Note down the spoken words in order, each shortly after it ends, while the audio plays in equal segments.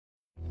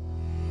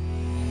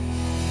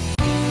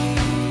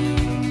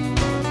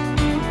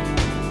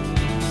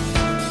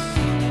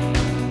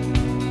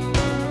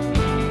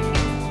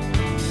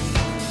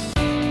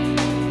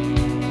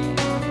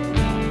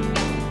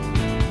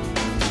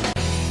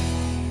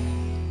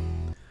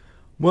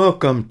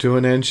Welcome to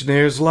An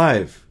Engineer's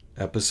Life,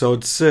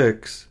 Episode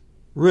 6,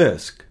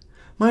 Risk.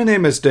 My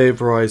name is Dave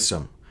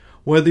Roysum.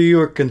 Whether you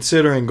are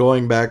considering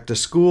going back to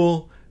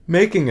school,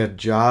 making a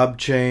job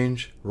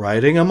change,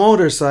 riding a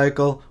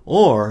motorcycle,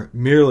 or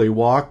merely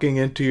walking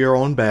into your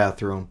own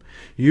bathroom,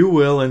 you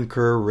will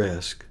incur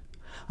risk.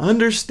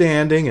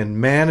 Understanding and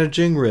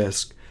managing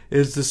risk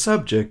is the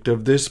subject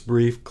of this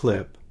brief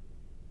clip.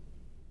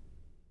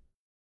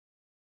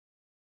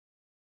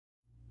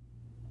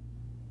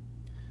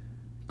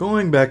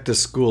 Going back to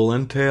school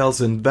entails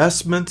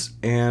investments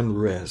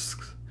and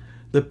risks.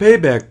 The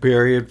payback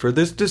period for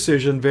this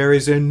decision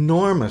varies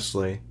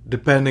enormously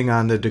depending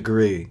on the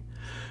degree.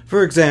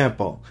 For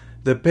example,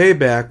 the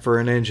payback for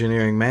an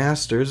engineering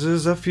master's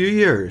is a few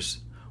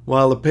years,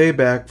 while the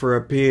payback for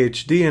a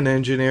PhD in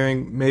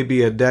engineering may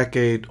be a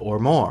decade or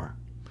more.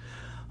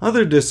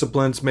 Other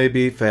disciplines may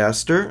be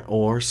faster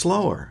or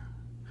slower.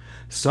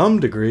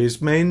 Some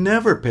degrees may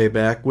never pay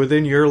back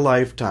within your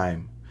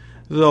lifetime,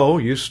 though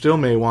you still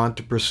may want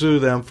to pursue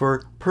them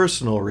for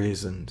personal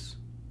reasons.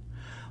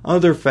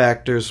 Other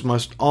factors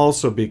must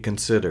also be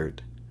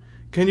considered.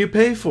 Can you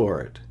pay for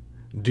it?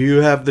 Do you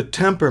have the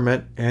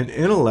temperament and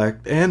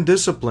intellect and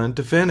discipline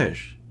to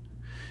finish?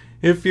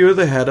 If you're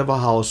the head of a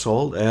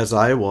household, as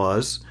I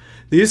was,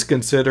 these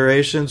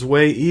considerations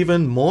weigh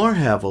even more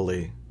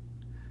heavily.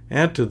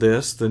 Add to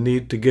this the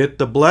need to get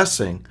the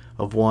blessing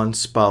of one's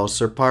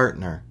spouse or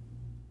partner.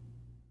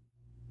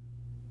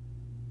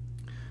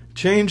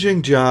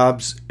 Changing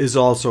jobs is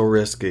also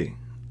risky.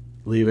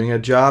 Leaving a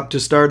job to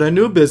start a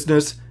new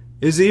business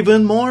is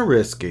even more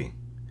risky.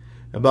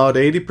 About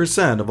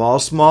 80% of all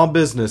small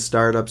business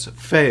startups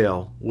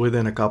fail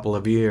within a couple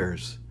of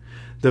years.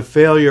 The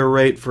failure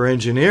rate for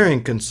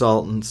engineering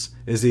consultants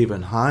is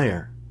even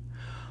higher.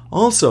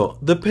 Also,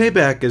 the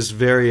payback is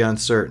very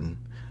uncertain.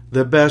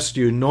 The best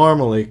you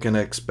normally can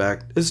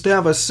expect is to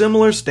have a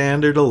similar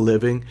standard of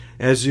living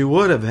as you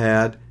would have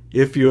had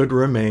if you had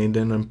remained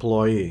an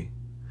employee.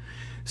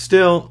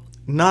 Still,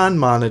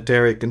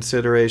 non-monetary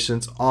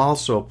considerations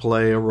also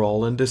play a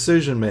role in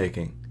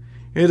decision-making.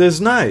 It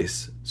is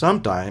nice,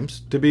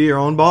 sometimes, to be your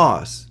own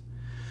boss.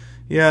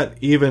 Yet,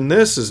 even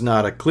this is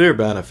not a clear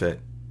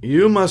benefit.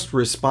 You must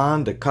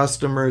respond to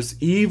customers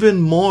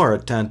even more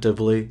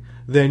attentively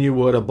than you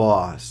would a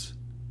boss.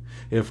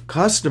 If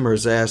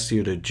customers ask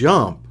you to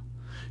jump,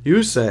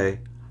 you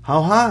say,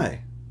 "How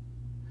high?"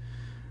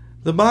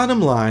 The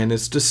bottom line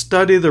is to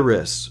study the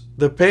risks,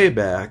 the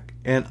payback,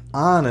 and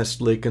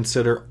honestly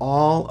consider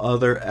all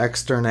other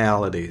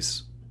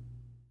externalities.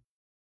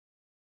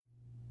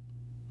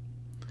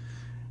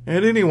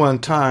 At any one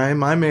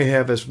time, I may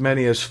have as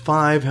many as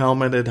 5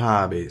 helmeted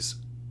hobbies.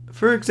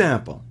 For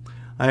example,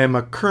 I am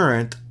a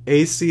current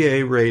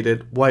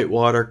ACA-rated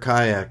whitewater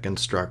kayak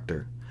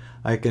instructor.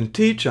 I can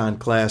teach on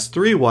Class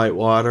 3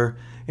 whitewater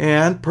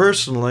and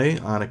personally,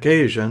 on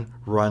occasion,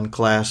 run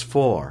Class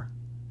 4.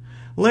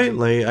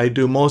 Lately, I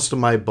do most of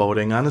my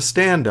boating on a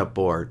stand-up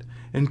board,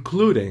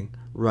 including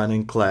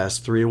running Class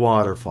 3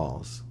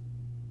 waterfalls.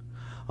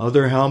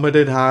 Other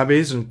helmeted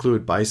hobbies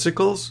include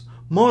bicycles,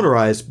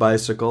 motorized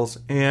bicycles,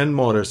 and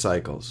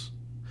motorcycles.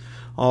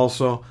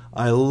 Also,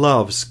 I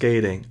love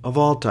skating of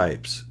all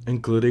types,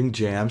 including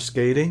jam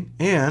skating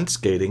and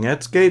skating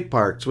at skate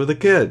parks with the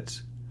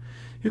kids.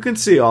 You can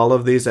see all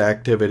of these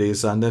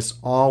activities on this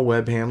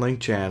all-web handling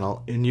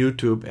channel in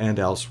YouTube and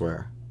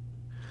elsewhere.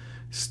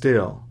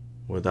 Still,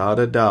 without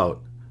a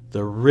doubt,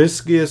 the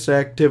riskiest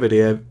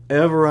activity I've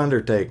ever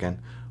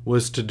undertaken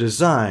was to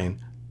design,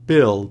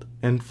 build,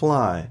 and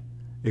fly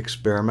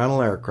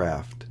experimental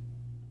aircraft.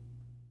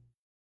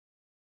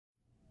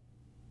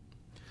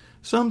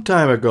 Some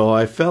time ago,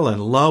 I fell in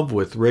love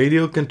with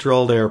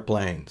radio-controlled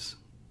airplanes.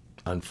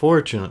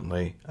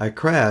 Unfortunately, I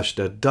crashed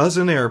a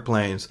dozen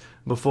airplanes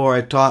before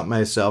I taught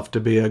myself to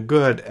be a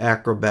good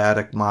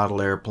acrobatic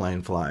model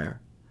airplane flyer.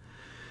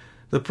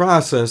 The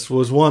process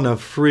was one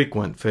of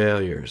frequent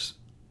failures.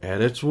 At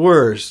its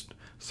worst,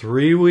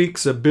 3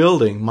 weeks of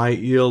building might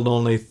yield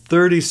only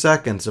 30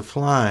 seconds of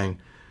flying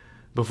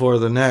before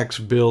the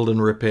next build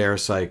and repair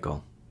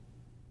cycle.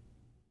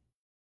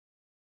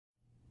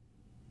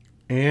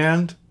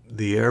 And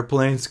the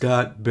airplanes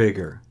got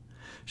bigger.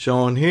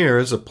 Shown here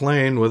is a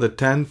plane with a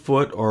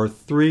 10-foot or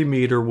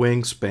 3-meter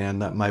wingspan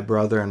that my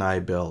brother and I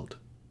built.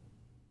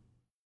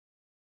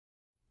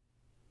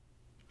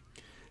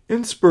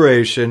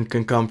 Inspiration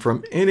can come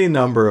from any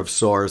number of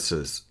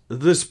sources.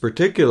 This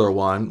particular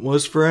one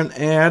was for an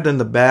ad in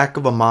the back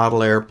of a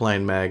model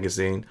airplane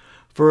magazine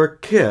for a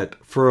kit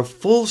for a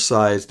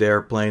full-sized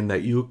airplane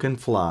that you can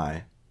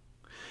fly.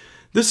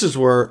 This is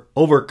where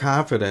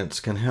overconfidence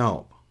can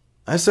help.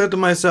 I said to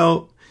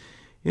myself,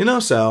 "You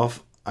know,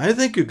 Self, I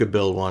think you could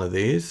build one of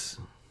these.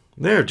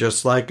 They're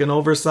just like an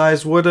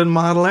oversized wooden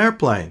model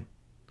airplane."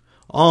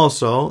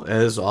 Also,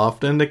 as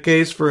often the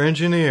case for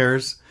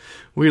engineers,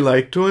 we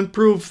like to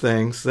improve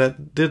things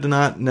that did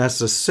not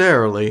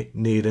necessarily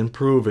need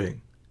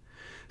improving.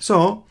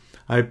 So,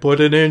 I put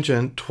an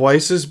engine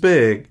twice as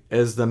big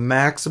as the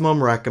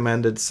maximum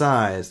recommended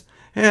size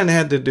and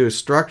had to do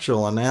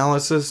structural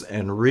analysis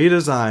and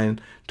redesign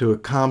to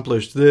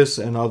accomplish this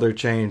and other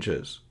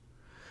changes.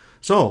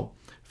 So,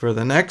 for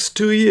the next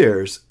 2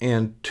 years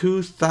and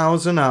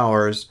 2,000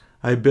 hours,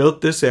 I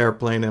built this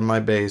airplane in my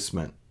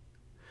basement.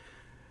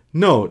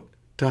 Note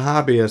to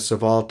hobbyists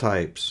of all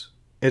types,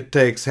 it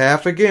takes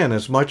half again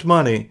as much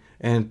money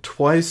and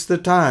twice the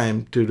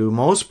time to do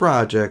most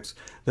projects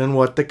than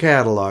what the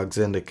catalogs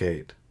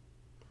indicate.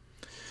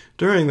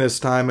 During this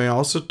time, I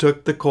also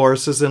took the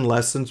courses and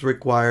lessons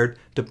required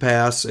to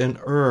pass and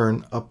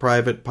earn a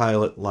private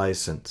pilot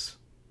license.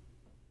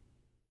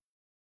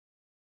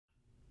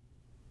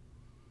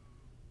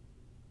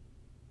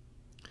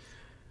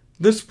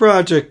 This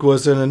project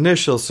was an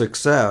initial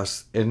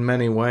success in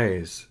many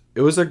ways.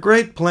 It was a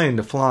great plane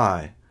to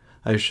fly.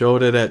 I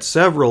showed it at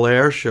several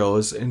air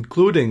shows,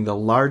 including the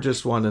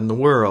largest one in the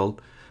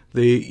world,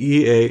 the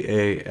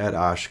EAA at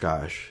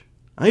Oshkosh.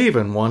 I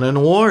even won an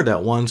award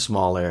at one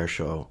small air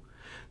show,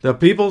 the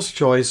People's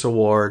Choice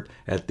Award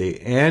at the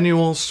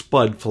annual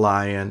Spud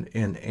Fly-In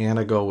in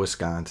Antigo,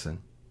 Wisconsin.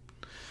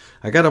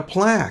 I got a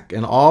plaque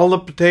and all the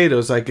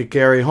potatoes I could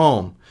carry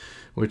home,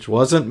 which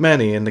wasn't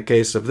many in the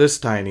case of this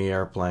tiny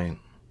airplane.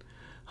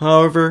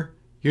 However,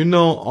 you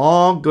know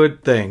all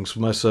good things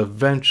must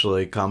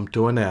eventually come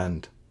to an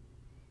end.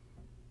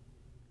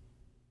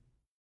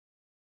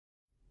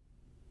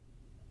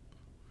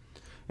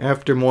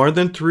 After more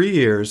than 3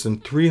 years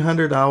and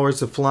 300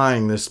 hours of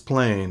flying this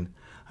plane,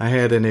 I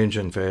had an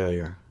engine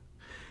failure.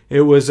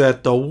 It was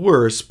at the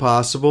worst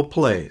possible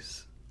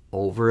place,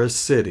 over a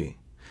city.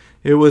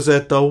 It was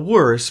at the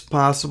worst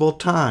possible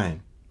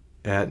time,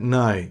 at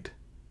night.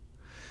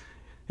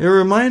 It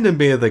reminded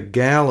me of the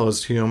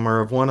gallows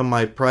humor of one of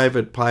my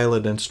private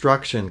pilot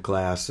instruction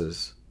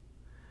classes.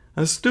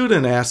 A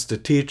student asked a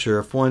teacher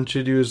if one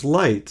should use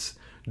lights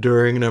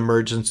during an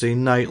emergency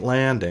night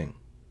landing.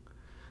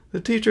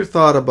 The teacher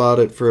thought about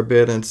it for a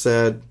bit and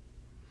said,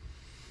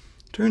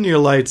 "Turn your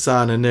lights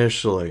on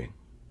initially,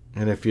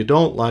 and if you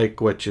don't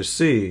like what you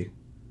see,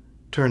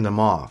 turn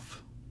them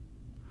off."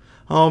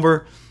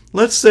 However,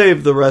 let's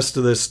save the rest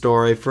of this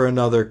story for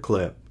another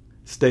clip.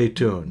 Stay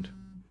tuned.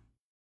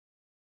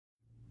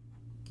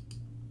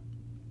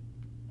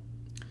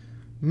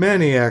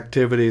 Many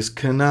activities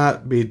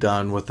cannot be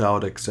done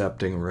without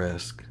accepting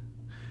risk.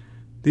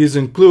 These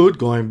include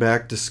going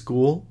back to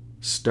school,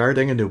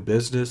 starting a new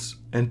business,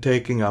 and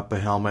taking up a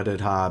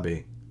helmeted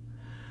hobby.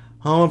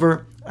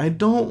 However, I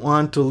don't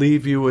want to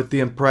leave you with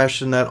the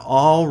impression that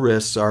all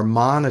risks are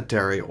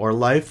monetary or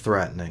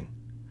life-threatening.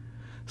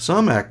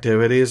 Some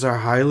activities are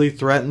highly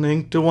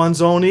threatening to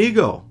one's own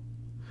ego.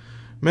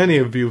 Many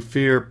of you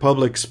fear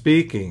public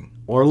speaking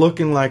or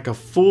looking like a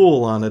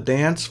fool on a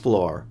dance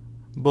floor,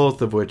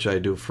 both of which I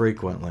do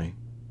frequently.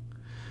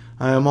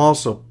 I am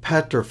also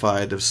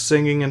petrified of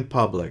singing in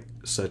public,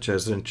 such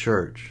as in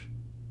church.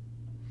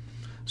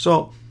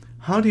 So,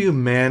 how do you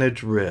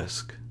manage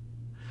risk?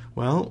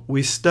 Well,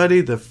 we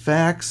study the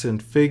facts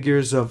and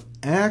figures of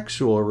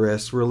actual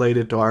risks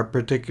related to our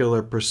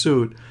particular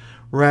pursuit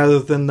rather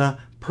than the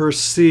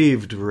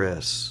perceived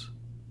risks.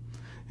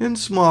 In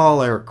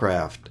small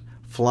aircraft,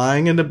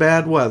 flying into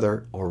bad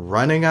weather or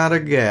running out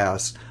of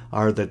gas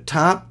are the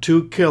top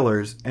 2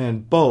 killers,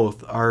 and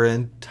both are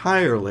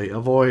entirely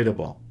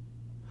avoidable.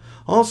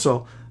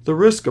 Also, the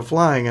risk of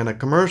flying in a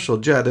commercial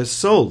jet is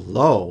so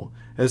low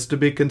as to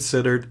be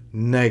considered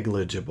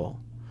negligible,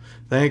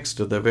 thanks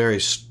to the very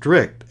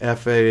strict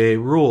FAA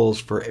rules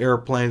for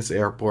airplanes,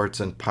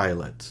 airports, and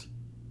pilots.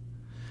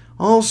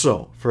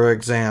 Also, for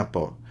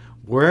example,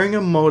 wearing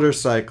a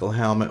motorcycle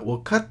helmet will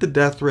cut the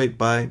death rate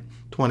by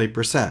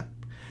 20%.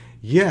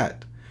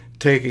 Yet,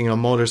 taking a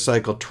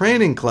motorcycle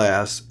training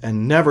class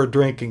and never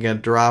drinking a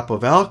drop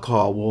of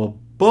alcohol will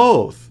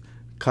both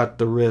cut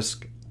the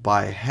risk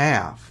by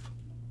half.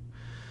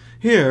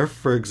 Here,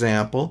 for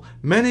example,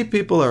 many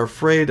people are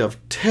afraid of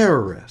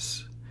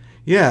terrorists.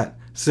 Yet,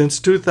 since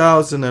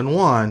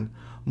 2001,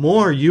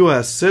 more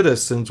U.S.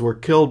 citizens were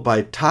killed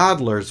by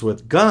toddlers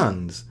with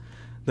guns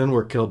than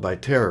were killed by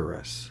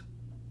terrorists.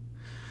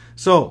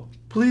 So,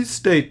 please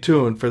stay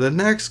tuned for the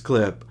next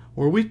clip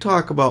where we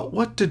talk about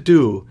what to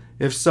do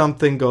if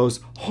something goes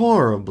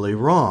horribly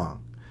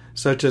wrong,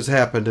 such as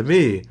happened to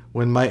me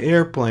when my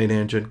airplane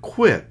engine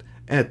quit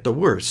at the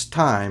worst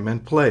time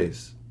and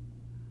place.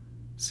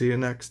 See you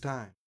next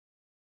time.